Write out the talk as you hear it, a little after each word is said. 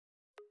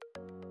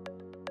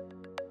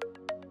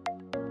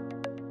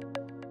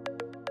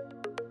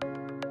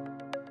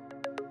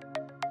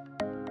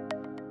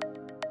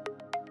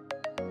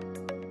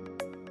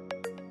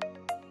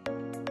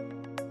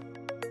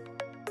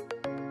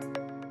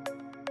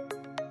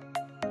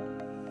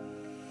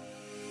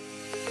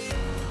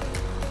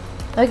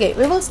Okay,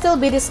 we will still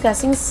be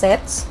discussing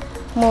sets,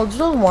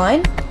 Module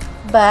 1,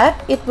 but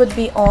it would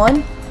be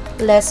on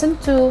Lesson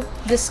 2,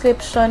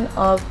 Description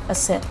of a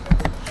Set.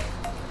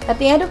 At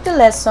the end of the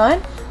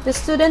lesson, the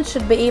student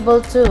should be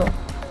able to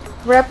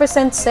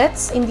represent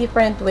sets in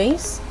different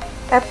ways,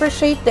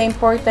 appreciate the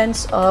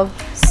importance of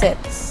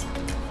sets.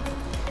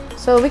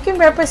 So we can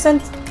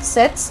represent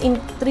sets in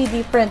 3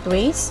 different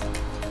ways.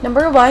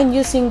 Number 1,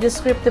 using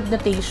descriptive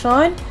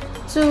notation.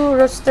 2,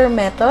 roster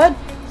method.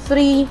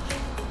 3,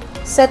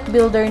 set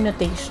builder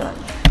notation.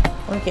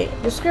 Okay,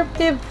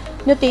 descriptive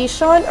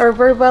notation or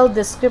verbal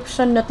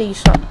description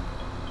notation.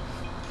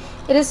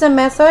 It is a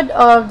method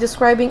of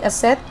describing a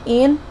set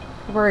in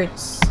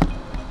words.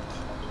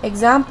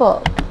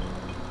 Example,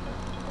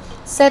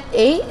 set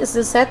A is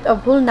the set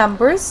of whole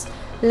numbers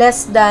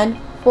less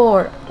than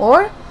 4.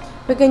 Or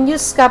we can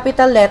use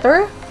capital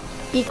letter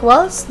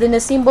equals, then the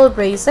symbol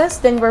braces,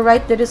 then we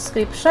write the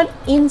description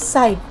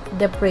inside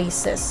the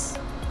braces.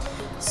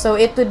 So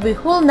it would be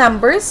whole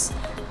numbers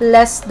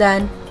less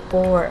than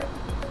 4.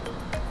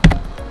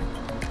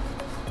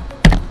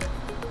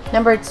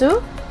 Number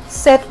 2,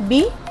 set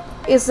B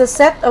is the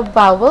set of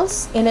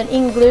vowels in an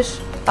English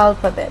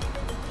alphabet.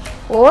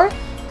 Or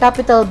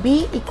capital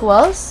B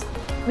equals,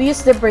 we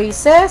use the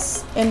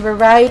braces and we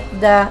write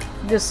the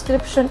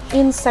description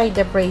inside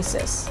the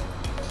braces.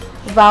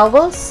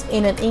 Vowels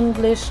in an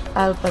English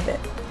alphabet.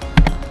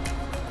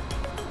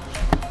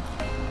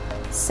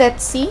 Set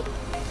C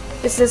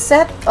is the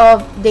set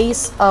of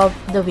days of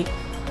the week.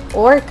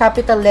 Or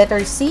capital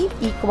letter C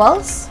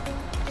equals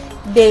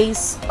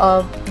days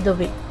of the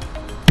week.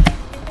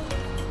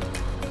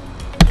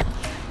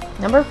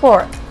 Number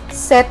 4,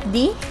 set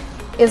D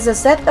is the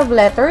set of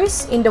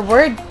letters in the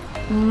word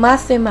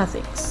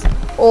mathematics.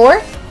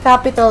 Or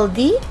capital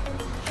D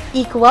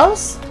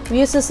equals, we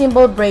use the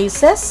symbol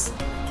braces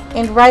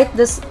and write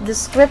this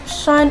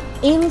description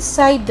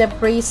inside the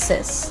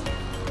braces.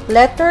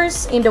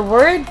 Letters in the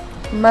word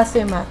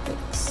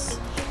mathematics.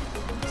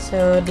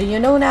 So, do you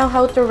know now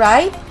how to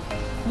write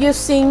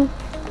using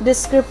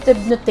descriptive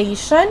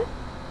notation?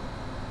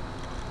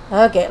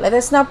 Okay, let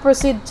us now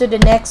proceed to the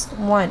next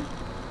one.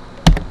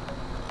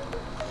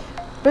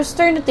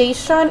 Roster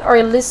notation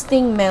or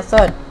listing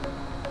method.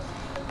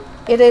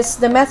 It is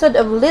the method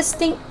of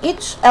listing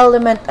each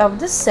element of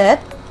the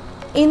set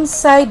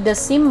inside the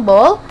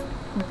symbol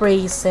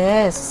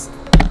braces.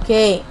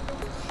 Okay.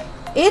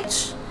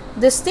 Each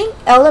distinct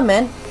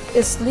element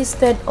is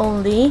listed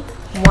only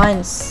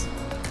once.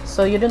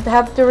 So you don't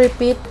have to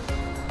repeat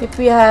if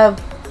we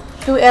have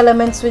 2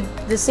 elements with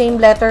the same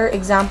letter,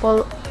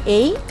 example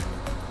A,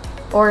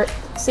 or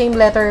same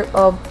letter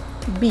of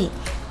B.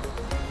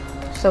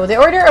 So the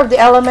order of the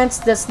elements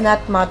does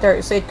not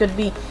matter. So it could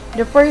be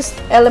the first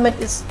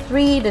element is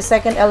 3, the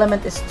second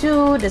element is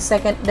 2,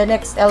 the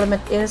next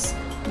element is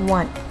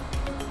 1.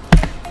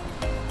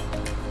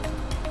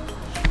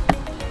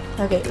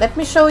 Okay, let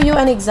me show you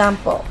an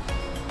example.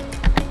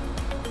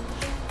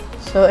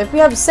 So if we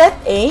have set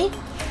A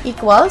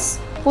equals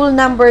whole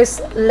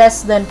numbers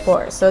less than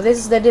 4. So this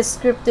is the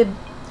descriptive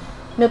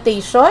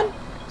notation.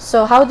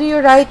 So how do you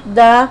write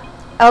the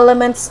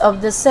elements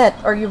of the set,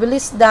 or you will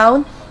list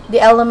down the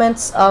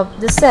elements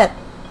of the set?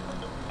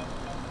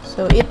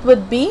 So it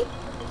would be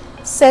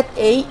set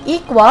A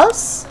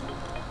equals,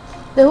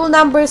 the whole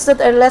numbers that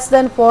are less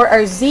than 4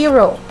 are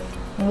 0,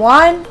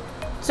 1,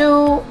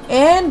 2,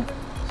 and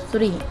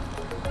 3.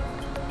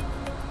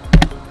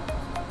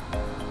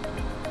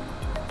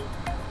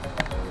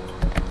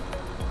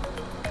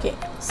 Okay,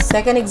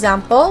 second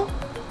example.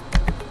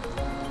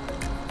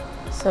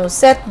 So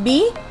set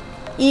B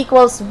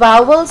equals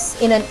vowels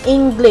in an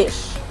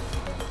English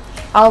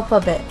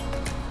alphabet.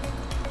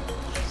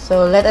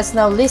 So let us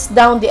now list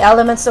down the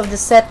elements of the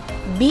set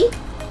B.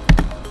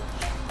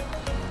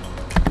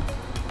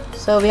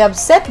 So we have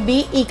set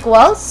B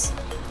equals,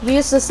 we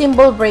use the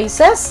symbol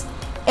braces,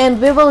 and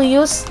we will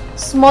use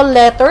small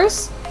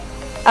letters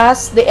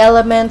as the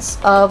elements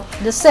of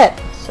the set.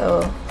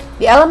 So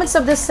the elements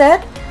of the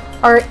set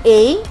are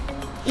A,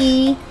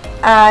 E,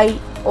 I,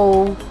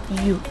 O,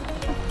 U.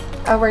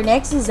 Our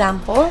next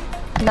example,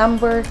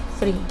 number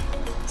 3.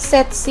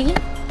 Set C,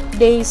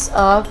 days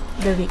of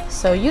the week.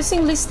 So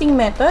using listing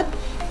method,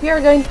 we are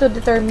going to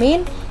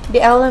determine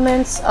the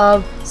elements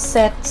of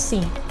set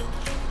C.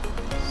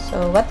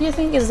 So what do you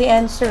think is the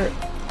answer?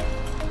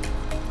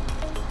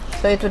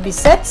 So it would be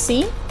set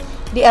C.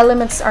 The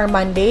elements are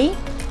Monday,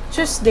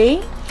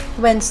 Tuesday,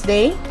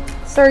 Wednesday,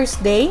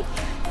 Thursday,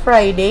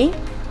 Friday,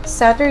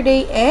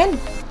 Saturday, and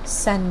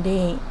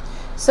Sunday.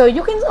 So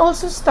you can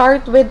also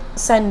start with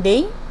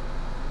Sunday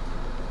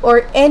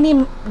or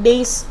any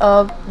days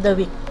of the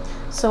week.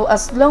 So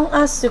as long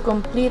as you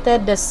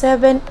completed the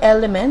 7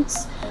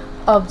 elements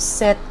of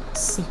set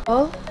C.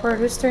 All for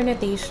roster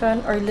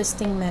notation or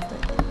listing method.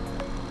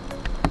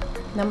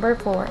 Number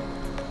 4.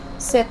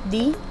 Set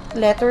D,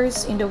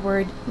 letters in the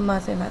word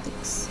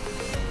mathematics.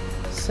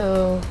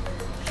 So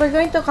if we're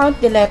going to count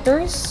the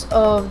letters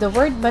of the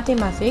word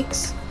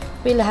mathematics,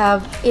 we'll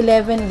have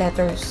 11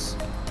 letters.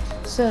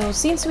 So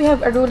since we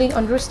have a ruling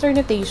on roster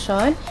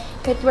notation,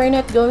 that we're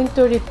not going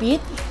to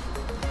repeat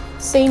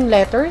same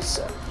letters.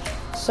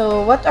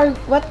 So what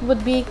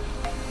would be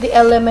the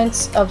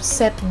elements of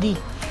set D?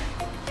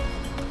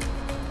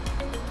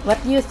 What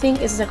do you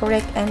think is the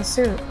correct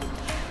answer?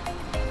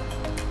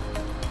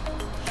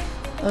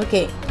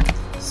 Okay,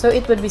 so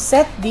it would be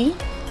set D.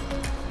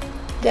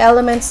 The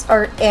elements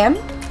are M,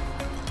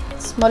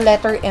 small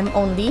letter M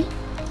only,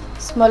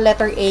 small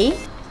letter A,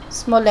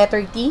 small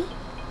letter T,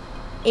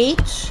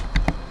 H,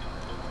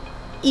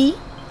 E.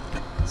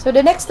 So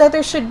the next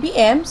letter should be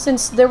M.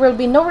 Since there will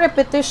be no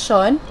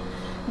repetition,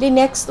 the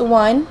next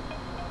one,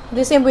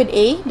 the same with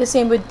A, the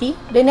same with T,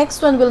 the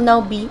next one will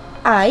now be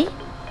I,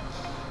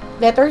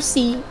 letter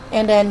C,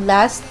 and then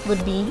last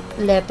would be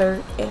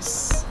letter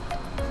S.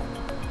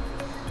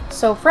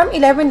 So from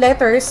 11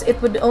 letters,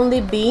 it would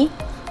only be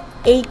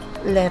 8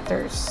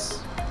 letters.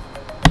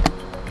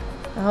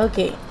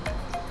 Okay.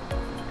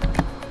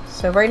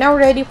 So we're now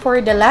ready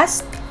for the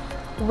last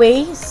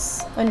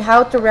ways on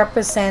how to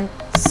represent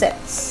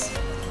sets.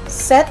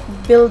 Set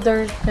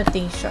builder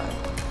notation.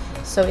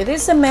 So it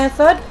is a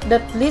method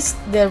that lists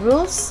the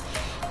rules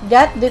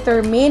that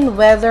determine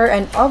whether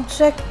an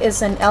object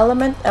is an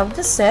element of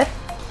the set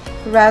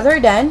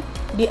rather than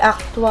the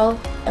actual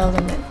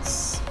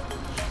elements.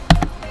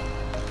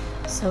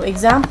 So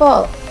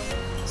example,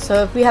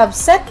 so if we have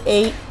set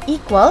A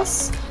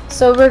equals,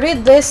 so we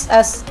read this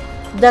as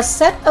the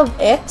set of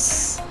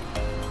X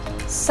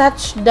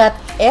such that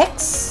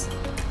X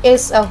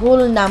is a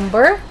whole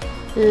number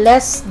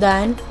less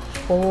than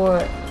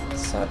 4.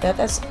 So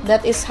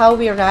that is how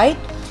we write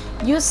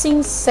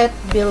using set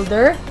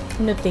builder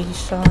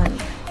notation.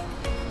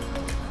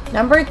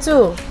 Number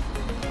 2,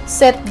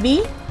 set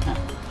B,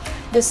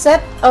 the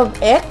set of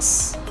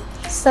X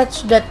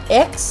such that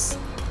X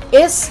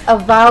is a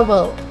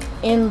vowel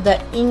in the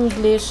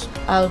English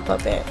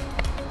alphabet.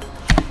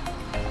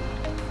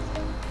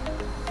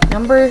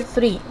 Number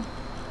 3,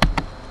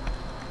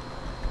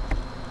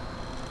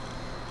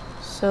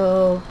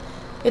 so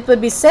it would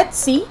be set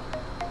C.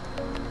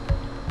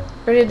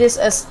 Read this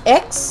as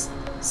X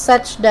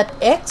such that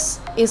X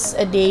is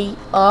a day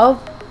of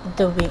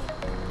the week.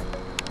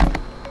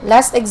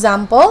 Last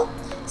example,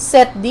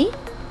 set D,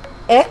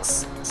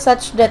 X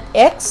such that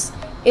X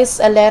is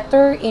a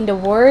letter in the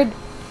word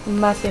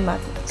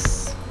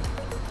mathematics.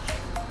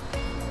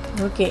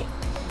 Okay,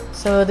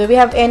 so do we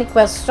have any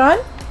question?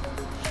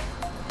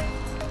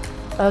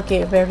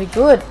 Okay, very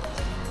good.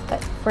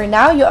 For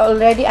now, you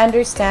already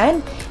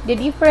understand the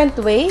different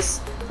ways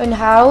on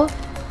how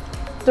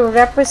to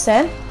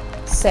represent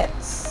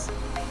sets.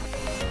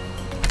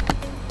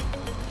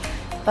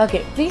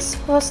 Okay, please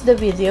pause the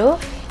video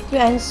to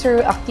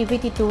answer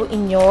activity 2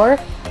 in your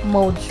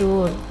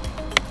module.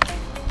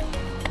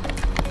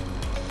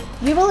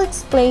 We will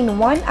explain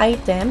one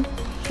item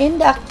in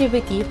the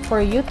activity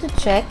for you to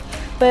check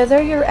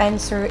whether your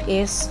answer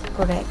is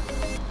correct.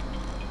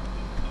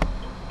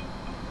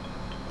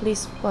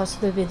 Please pause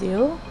the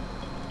video.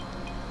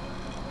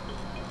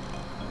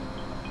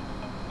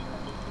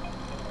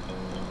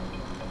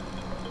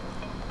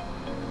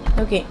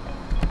 Okay.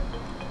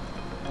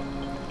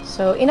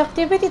 So in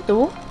activity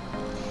 2,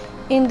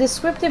 in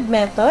descriptive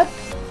method,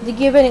 the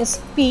given is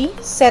P,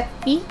 set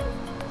P,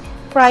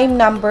 prime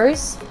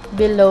numbers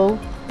below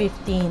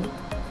 15.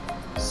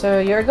 So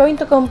you're going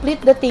to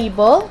complete the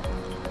table.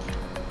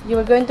 You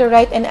are going to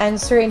write an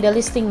answer in the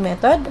listing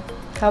method.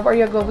 How are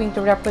you going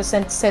to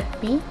represent set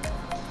P?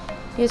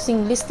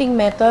 Using listing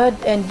method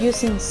and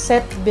using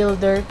set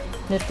builder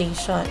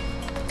notation.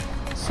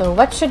 So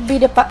what should be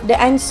the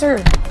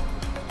answer?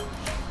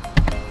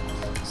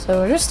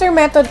 So rooster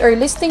method or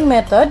listing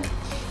method,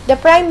 the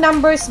prime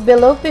numbers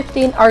below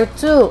 15 are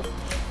 2,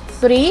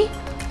 3,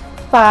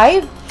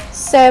 5,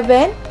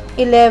 7,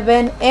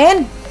 11,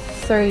 and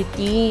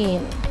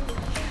 13.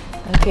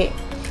 Okay.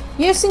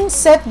 Using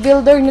set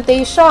builder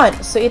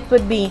notation, so it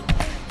would be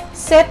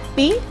set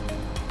P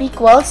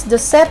equals the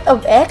set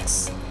of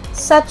X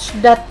such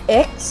that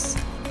X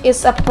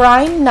is a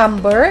prime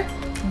number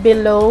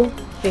below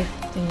 15.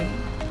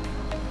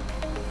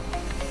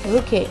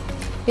 Okay.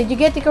 Did you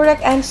get the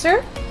correct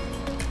answer?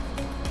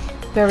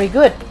 Very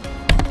good.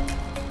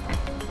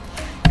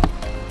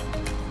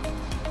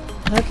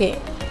 Okay.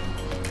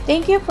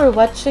 Thank you for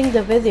watching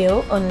the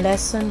video on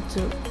lesson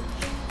 2.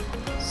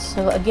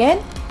 So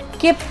again,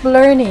 keep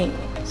learning.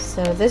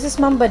 So this is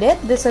Ma'am Badet.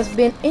 This has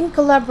been in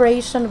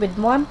collaboration with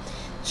Ma'am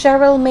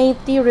Cheryl May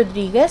T.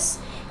 Rodriguez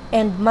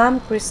and Ma'am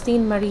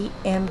Christine Marie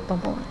M.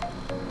 Pamon.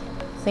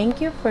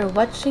 Thank you for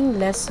watching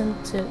lesson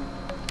 2.